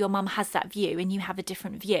even though your mum has that view and you have a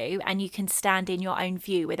different view, and you can stand in your own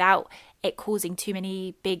view without it causing too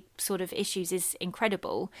many big sort of issues, is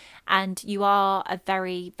incredible. And you are a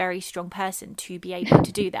very, very strong person to be able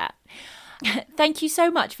to do that. Thank you so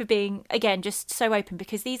much for being, again, just so open,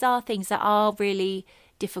 because these are things that are really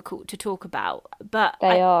difficult to talk about. But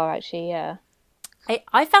they are actually, yeah.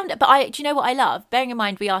 I found it, but do you know what I love? Bearing in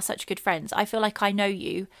mind we are such good friends, I feel like I know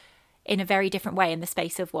you in a very different way in the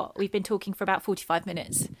space of we've been talking for about 45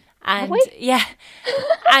 minutes. And yeah,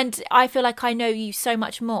 and I feel like I know you so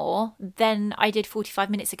much more than I did 45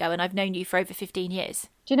 minutes ago, and I've known you for over 15 years.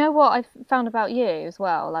 Do you know what I've found about you as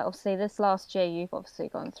well? Like, obviously this last year you've obviously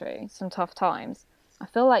gone through some tough times. I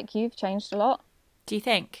feel like you've changed a lot. Do you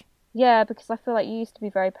think? Yeah, because I feel like you used to be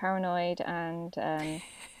very paranoid and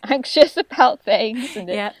anxious about things.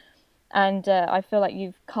 And I feel like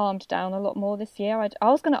you've calmed down a lot more this year. I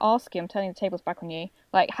was going to ask you, I'm turning the tables back on you,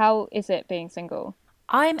 like, how is it being single?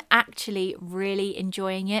 I'm actually really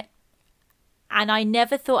enjoying it. And I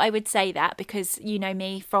never thought I would say that, because you know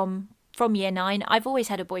me from year 9, I've always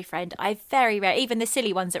had a boyfriend. I very rare, even the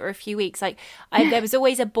silly ones that were a few weeks, like there was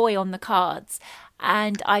always a boy on the cards.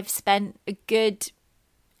 And I've spent a good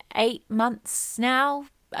 8 months now,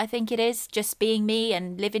 I think it is, just being me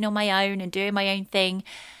and living on my own and doing my own thing.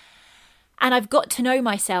 And I've got to know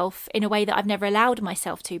myself in a way that I've never allowed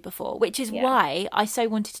myself to before, which is why I so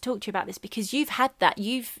wanted to talk to you about this, because you've had that,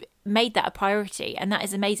 you've made that a priority, and that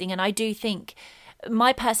is amazing. And I do think,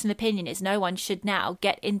 my personal opinion is, no one should now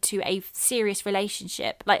get into a serious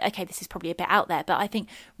relationship. Like, okay, this is probably a bit out there, but I think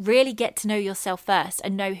really get to know yourself first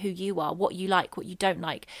and know who you are, what you like, what you don't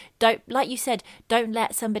like. Don't, like you said, don't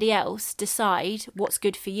let somebody else decide what's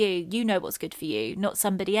good for you. You know what's good for you, not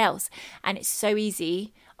somebody else. And it's so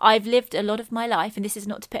easy, I've lived a lot of my life, and this is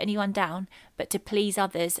not to put anyone down, but to please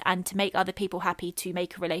others and to make other people happy to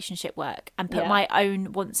make a relationship work, and put my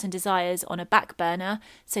own wants and desires on a back burner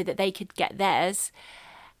so that they could get theirs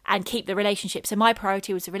and keep the relationship. So my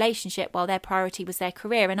priority was the relationship while their priority was their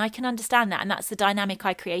career. And I can understand that. And that's the dynamic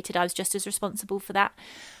I created. I was just as responsible for that.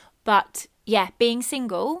 But yeah, being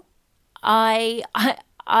single, I'm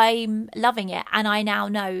loving it. And I now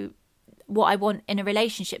know what I want in a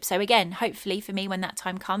relationship. So again, hopefully for me, when that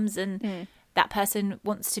time comes and that person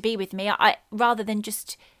wants to be with me, I rather than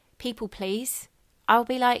just people please, I'll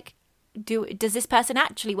be like, does this person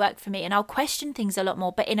actually work for me? And I'll question things a lot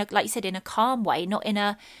more, but in a, like you said, in a calm way, not in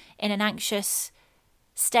an anxious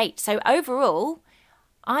state. So overall,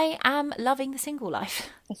 I am loving the single life.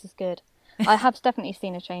 This is good. I have definitely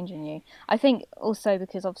seen a change in you. I think also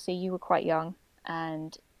because obviously you were quite young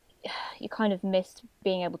and you kind of missed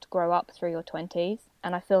being able to grow up through your 20s.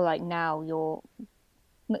 And I feel like now you're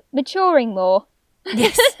maturing more.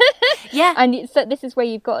 Yes. Yeah. And so this is where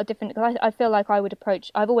you've got a different, because I feel like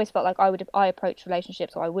I've always felt like I approach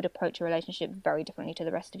relationships, or I would approach a relationship very differently to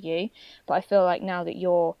the rest of you. But I feel like now that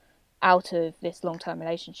you're out of this long-term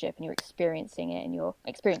relationship and you're experiencing it, and you're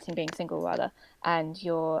experiencing being single rather, and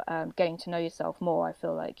you're getting to know yourself more, I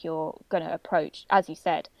feel like you're going to approach, as you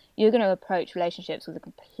said, you're going to approach relationships with a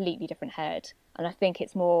completely different head. And I think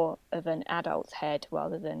it's more of an adult's head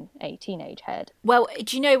rather than a teenage head. Well,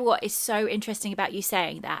 do you know what is so interesting about you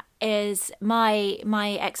saying that is my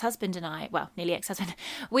ex-husband and I, well, nearly ex-husband,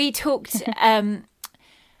 we talked a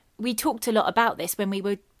lot about this when we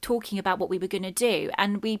were talking about what we were going to do.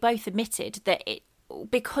 And we both admitted that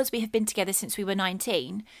because we have been together since we were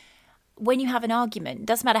 19, when you have an argument, it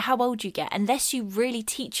doesn't matter how old you get, unless you really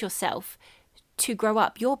teach yourself to grow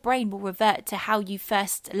up, your brain will revert to how you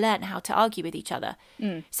first learnt how to argue with each other.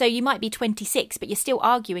 So you might be 26, but you're still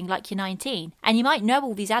arguing like you're 19. And you might know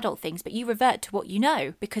all these adult things, but you revert to what you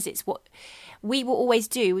know, because it's what we will always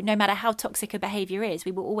do, no matter how toxic a behaviour is.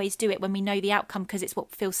 We will always do it when we know the outcome, because it's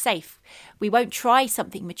what feels safe. We won't try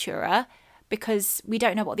something maturer because we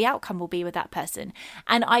don't know what the outcome will be with that person.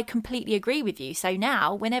 And I completely agree with you. So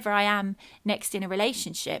now, whenever I am next in a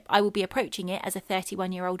relationship, I will be approaching it as a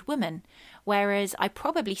 31-year-old woman, whereas I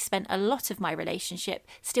probably spent a lot of my relationship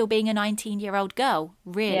still being a 19-year-old girl,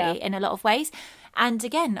 really, in a lot of ways. And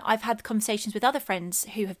again, I've had conversations with other friends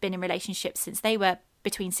who have been in relationships since they were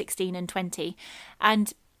between 16 and 20,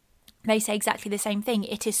 and they say exactly the same thing.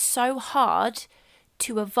 It is so hard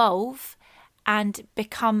to evolve and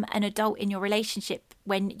become an adult in your relationship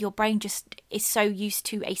when your brain just is so used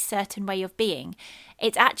to a certain way of being.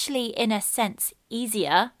 It's actually, in a sense,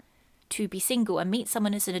 easier to be single and meet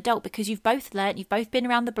someone as an adult, because you've both learnt, you've both been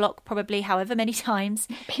around the block probably however many times.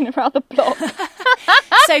 Been around the block.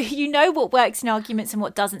 So you know what works in arguments and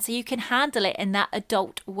what doesn't. So you can handle it in that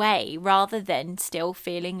adult way, rather than still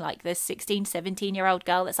feeling like the 16, 17-year-old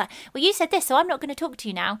girl that's like, well, you said this, so I'm not going to talk to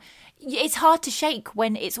you now. It's hard to shake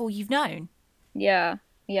when it's all you've known. Yeah.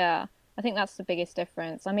 I think that's the biggest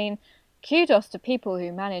difference. I mean, kudos to people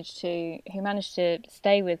who manage to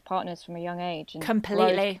stay with partners from a young age and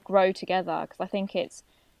completely grow together, because I think it's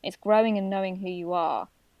growing and knowing who you are.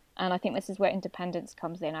 And I think this is where independence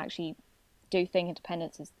comes in. I actually do think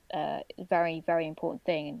independence is a very, very important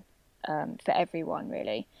thing for everyone,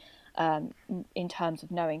 really, in terms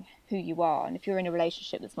of knowing who you are. And if you're in a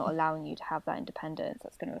relationship that's not allowing you to have that independence,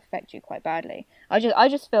 that's going to affect you quite badly. I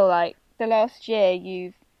just feel like the last year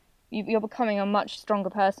you're becoming a much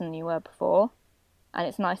stronger person than you were before, and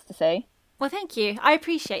it's nice to see. Well, thank you. I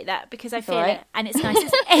appreciate that, because I feel it, and it's nice.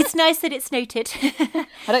 It's nice that it's noted.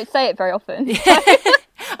 I don't say it very often.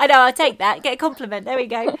 I know, I'll take that. Get a compliment. There we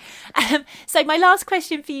go. So my last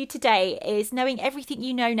question for you today is, knowing everything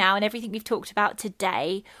you know now and everything we've talked about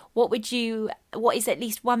today, what is at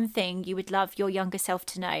least one thing you would love your younger self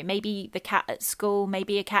to know? Maybe the cat at school,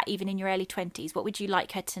 maybe a cat even in your early 20s. What would you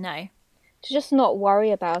like her to know? To just not worry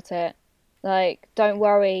about it. Like, don't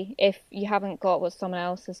worry if you haven't got what someone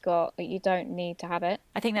else has got. You don't need to have it.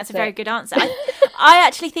 I think that's a very good answer. I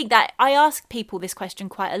actually think that I ask people this question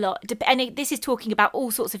quite a lot. And this is talking about all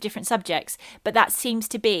sorts of different subjects, but that seems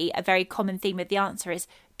to be a very common theme with the answer is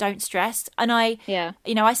don't stress. And I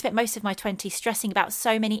spent most of my 20s stressing about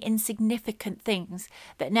so many insignificant things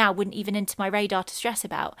that now wouldn't even enter my radar to stress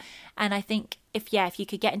about. And I think if you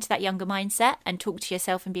could get into that younger mindset and talk to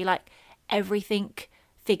yourself and be like, everything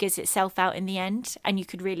figures itself out in the end, and you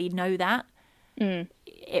could really know that,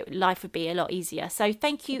 life would be a lot easier. So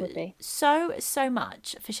thank you so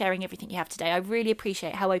much for sharing everything you have today. I really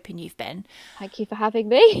appreciate how open you've been. Thank you for having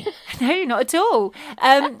me. No, not at all.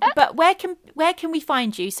 But where can we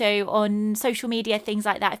find you? So on social media, things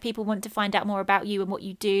like that. If people want to find out more about you and what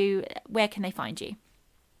you do, where can they find you?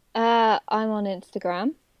 I'm on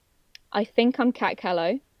Instagram. I think I'm Kat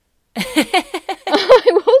Callow. I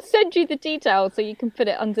will send you the details so you can put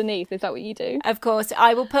it underneath. Is that what you do? Of course.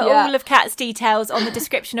 I will put all of Kat's details on the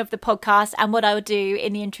description of the podcast, and what I will do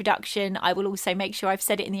in the introduction, I will also make sure I've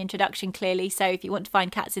said it in the introduction clearly. So if you want to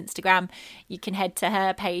find Kat's Instagram, you can head to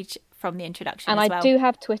her page from the introduction and as well. I do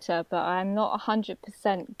have Twitter, but I'm not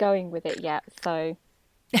 100% going with it yet. So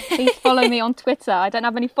please follow me on Twitter. I don't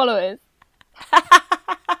have any followers.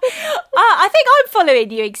 I think I'm following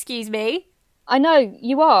you, excuse me. I know,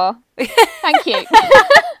 you are. Thank you.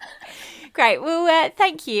 Great. Well,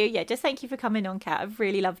 thank you. Yeah, just thank you for coming on, Kat. I've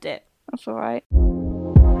really loved it. That's all right.